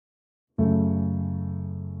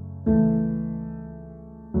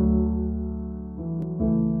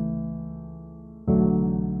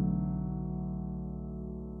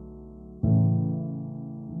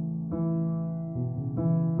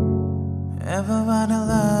Everybody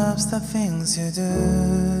loves the things you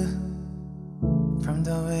do, from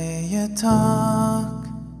the way you talk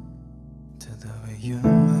to the way you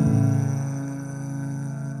move.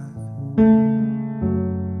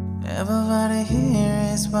 Everybody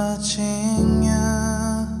here is watching you,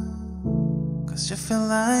 'cause you feel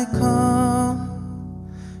like home,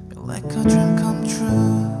 feel like a dream come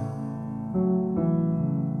true.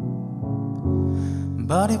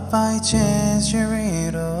 But if I chase you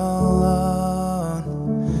it alone,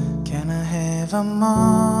 can I have a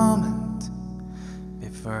moment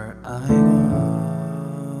before I go?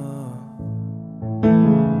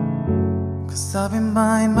 'Cause I've been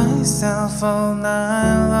by myself all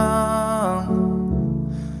night long,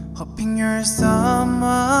 hoping you're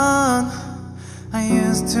someone I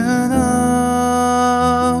used to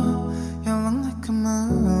know. You look like a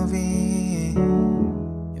movie,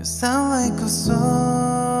 you sound like a song.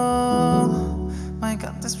 My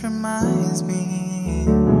God, this reminds me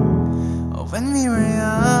of when we were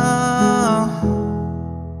young.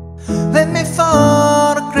 Let me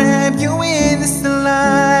photograph you in this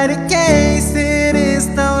light, in case it is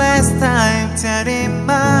the last time that it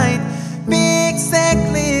might be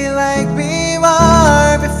exactly like we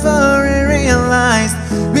were before we realized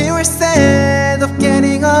we were sad of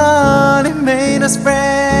getting on. It made us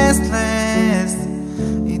restless.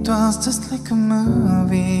 It was just like a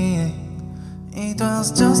movie, it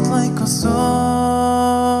was just like a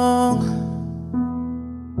song.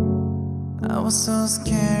 I was so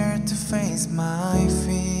scared to face my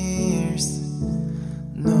fears.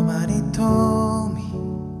 Nobody told me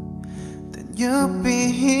that you'd be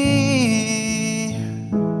here.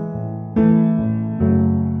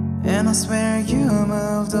 And I swear you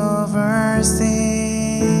moved overseas.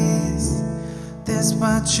 That's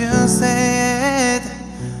what you said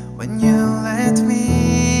when you let me.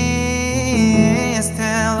 You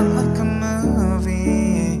still look like a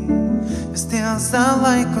movie, you still sound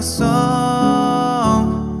like a song.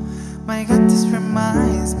 My God, this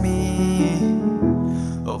reminds me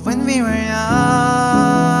of when we were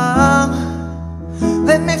young.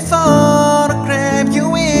 Let me photograph you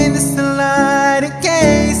in this light, in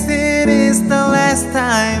case it is the last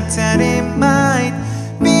time that it might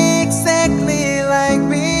be exactly like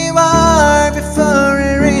we were before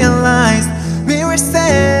we realized we were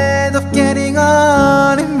sad of getting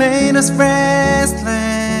on. It made us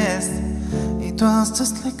restless. It was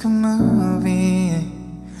just like a movie,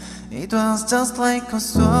 it was just like a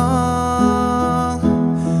song.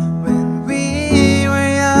 When we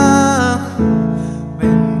were young,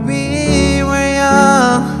 when we were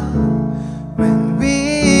young, when we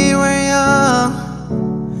were young,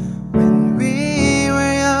 when we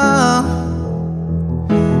were young.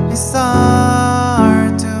 It's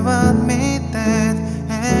hard to admit that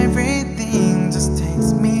everything just takes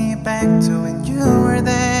me back to when you were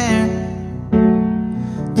there,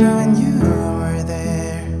 to when you were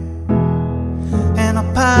there. And a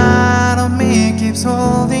part of me keeps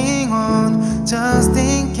holding on, just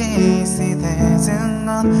in case it hasn't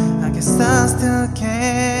gone. I guess I still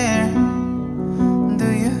care. Do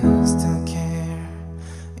you still care?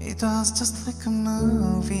 It was just like a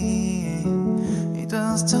movie, it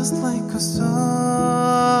was just like a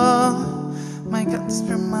song. My God, this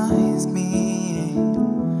reminds me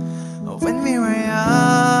of when we were young.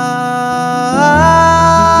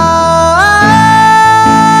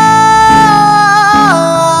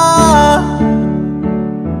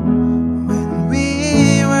 When we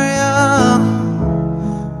were young,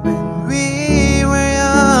 when we were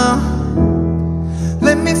young.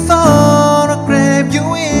 Let me photograph you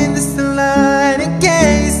in this light, in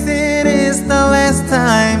case it is the last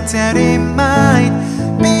time that it might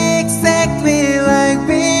be exactly like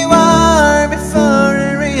we were before we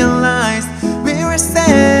realized we were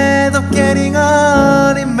sad of getting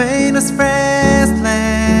on. It made us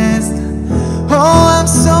restless. Oh, I'm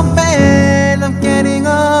so bad, I'm getting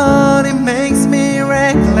on. It makes me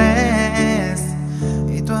reckless.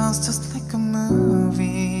 It was just like a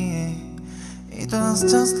movie, it was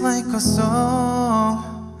just like a song.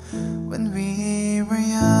 When we